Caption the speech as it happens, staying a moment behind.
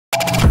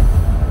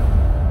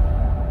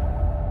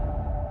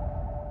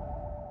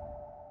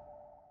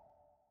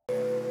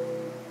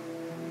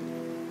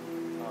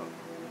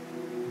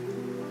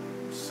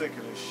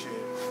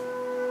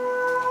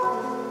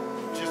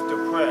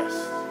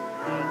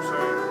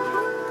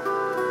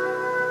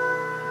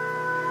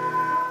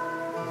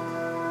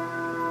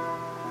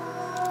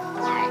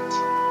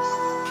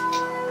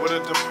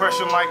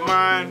depression like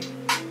mine,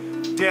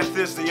 death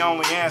is the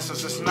only answer.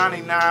 Since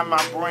 99,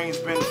 my brain's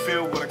been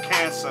filled with a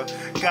cancer.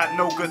 Got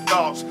no good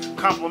thoughts,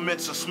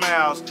 compliments or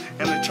smiles,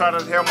 and to try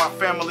to tell my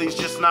family's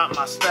just not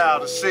my style.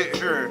 To sit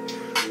here,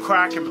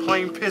 cry,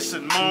 complain, piss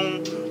and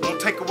moan won't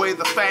take away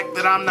the fact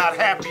that I'm not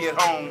happy at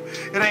home.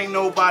 It ain't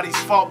nobody's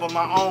fault but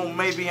my own.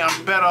 Maybe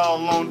I'm better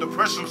alone.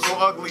 Depression's so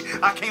ugly,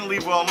 I can't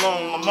leave her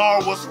alone.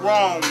 Lamar, what's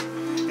wrong?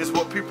 Is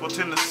what people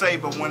tend to say,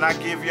 but when I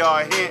give y'all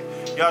a hint,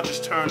 y'all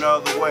just turn the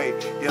other way.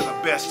 You're the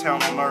best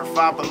town on earth.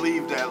 I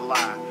believe that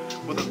lie.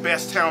 Well, the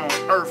best town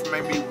on earth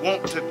made me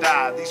want to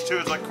die. These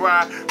tears I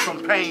cry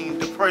from pain,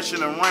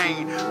 depression, and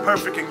rain.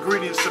 Perfect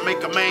ingredients to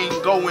make a man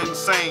go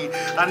insane.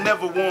 I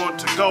never wanted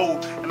to go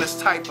in this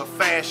type of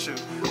fashion.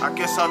 I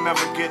guess I'll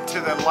never get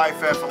to that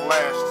life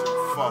everlasting.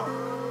 Fuck.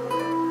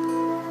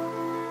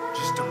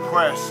 Just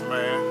depressed,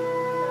 man.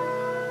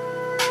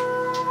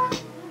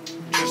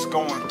 Just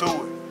going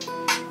through it.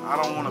 I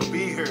don't want to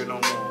be here no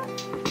more.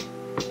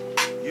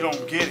 You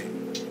don't get it.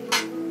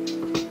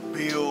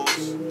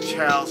 Bills,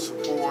 child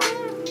support,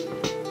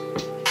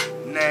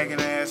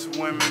 nagging ass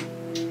women,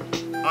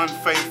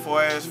 unfaithful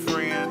ass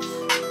friends.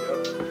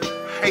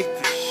 Hate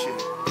this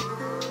shit.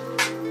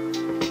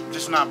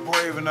 Just not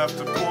brave enough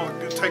to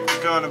take the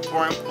gun and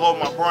blow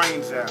my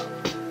brains out.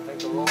 Take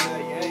the roll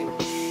that yank.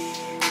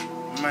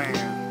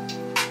 Man.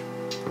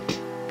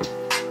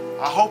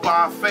 I hope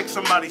I affect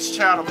somebody's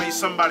child or made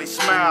somebody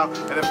smile,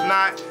 and if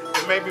not,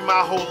 then maybe my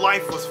whole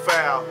life was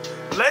foul.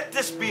 Let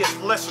this be a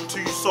lesson to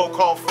you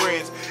so-called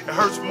friends. It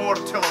hurts more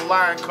to tell a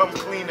lie and come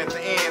clean at the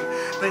end.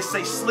 They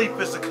say sleep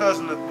is the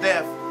cousin of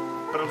death,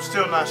 but I'm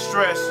still not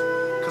stressed,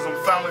 cause I'm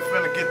finally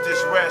finna get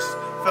this rest.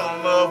 Fell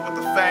in love with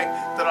the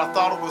fact that I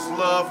thought it was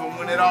love, and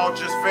when it all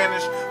just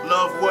vanished,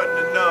 love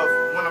wasn't enough.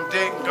 When I'm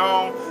dead and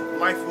gone,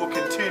 life will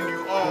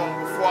continue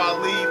on. Before I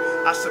leave,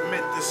 I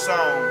submit this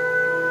song.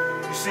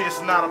 You see,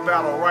 it's not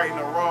about a right and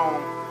a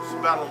wrong. It's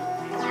about a...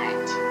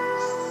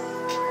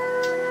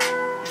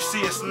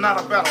 See, it's not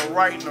about a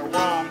right and a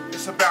wrong.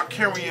 It's about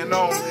carrying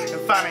on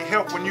and finding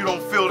help when you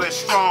don't feel that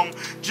strong.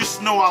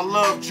 Just know I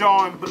love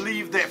y'all and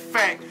believe that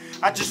fact.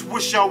 I just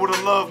wish y'all would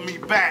have loved me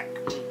back.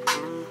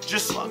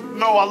 Just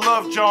know I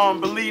love y'all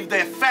and believe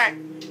that fact.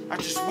 I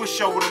just wish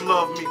y'all would have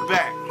loved me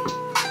back.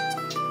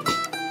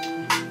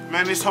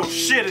 Man, this whole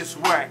shit is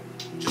whack.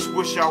 Just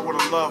wish y'all would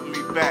have loved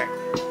me back.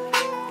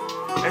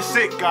 That's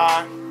it,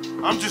 God.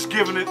 I'm just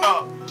giving it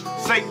up.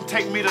 Satan,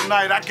 take me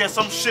tonight. I guess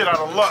I'm shit out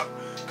of luck.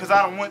 Cause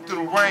I done went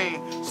through the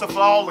rain, suffer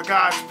all the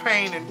God's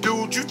pain. And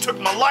dude, you took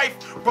my life,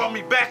 brought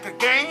me back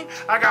again.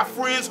 I got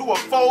friends who are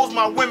foes,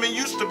 my women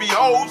used to be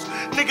hoes.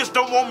 Niggas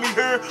don't want me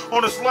here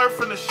on this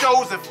lurf in the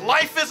shows. If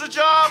life is a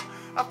job,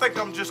 I think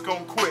I'm just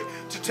gonna quit.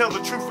 To tell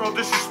the truth, no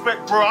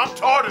disrespect, bro, I'm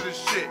tired of this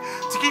shit.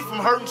 To keep from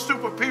hurting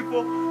stupid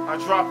people, I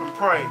drop and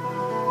pray.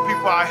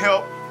 People I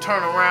help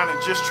turn around and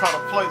just try to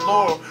play.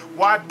 Lord,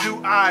 why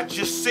do I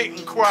just sit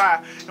and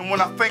cry? And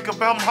when I think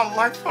about my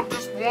life, I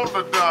just want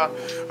to die.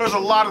 There's a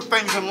lot of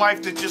things in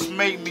life that just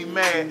made me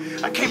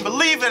mad. I can't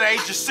believe at the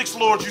age of 6,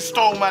 Lord, you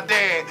stole my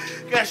dad.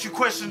 I ask you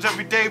questions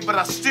every day, but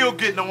I still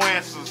get no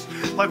answers.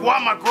 Like,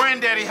 why my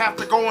granddaddy have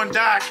to go and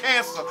die of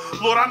cancer?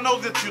 Lord, I know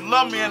that you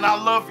love me and I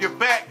love you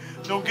back.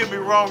 Don't get me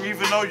wrong,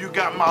 even though you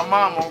got my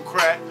mom on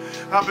crack.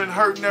 I've been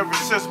hurting ever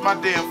since my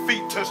damn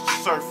feet touched the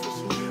surface.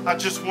 I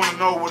just want to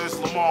know what is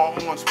Lamar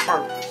Owen's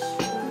purpose.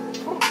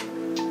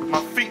 My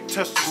feet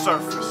touch the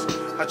surface.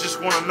 I just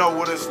want to know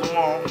what is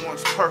Lamar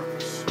Owen's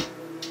purpose.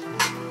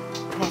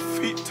 My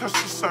feet touch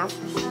the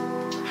surface.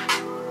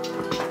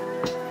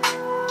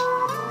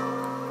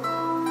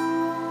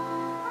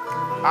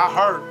 I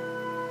hurt.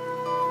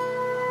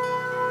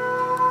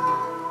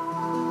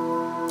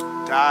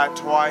 Died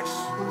twice.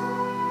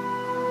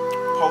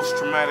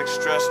 Post-traumatic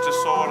stress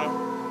disorder.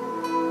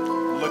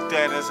 Looked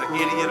at as an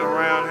idiot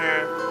around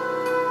here.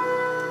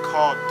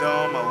 Called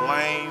dumb or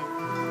lame.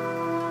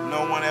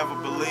 No one ever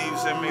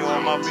believes in me or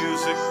my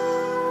music.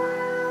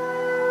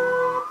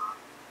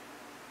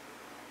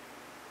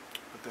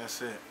 But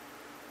that's it.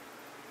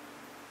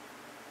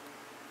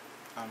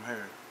 I'm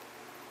here.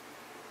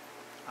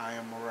 I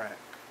am Marrack.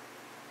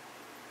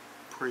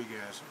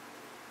 Pregasm.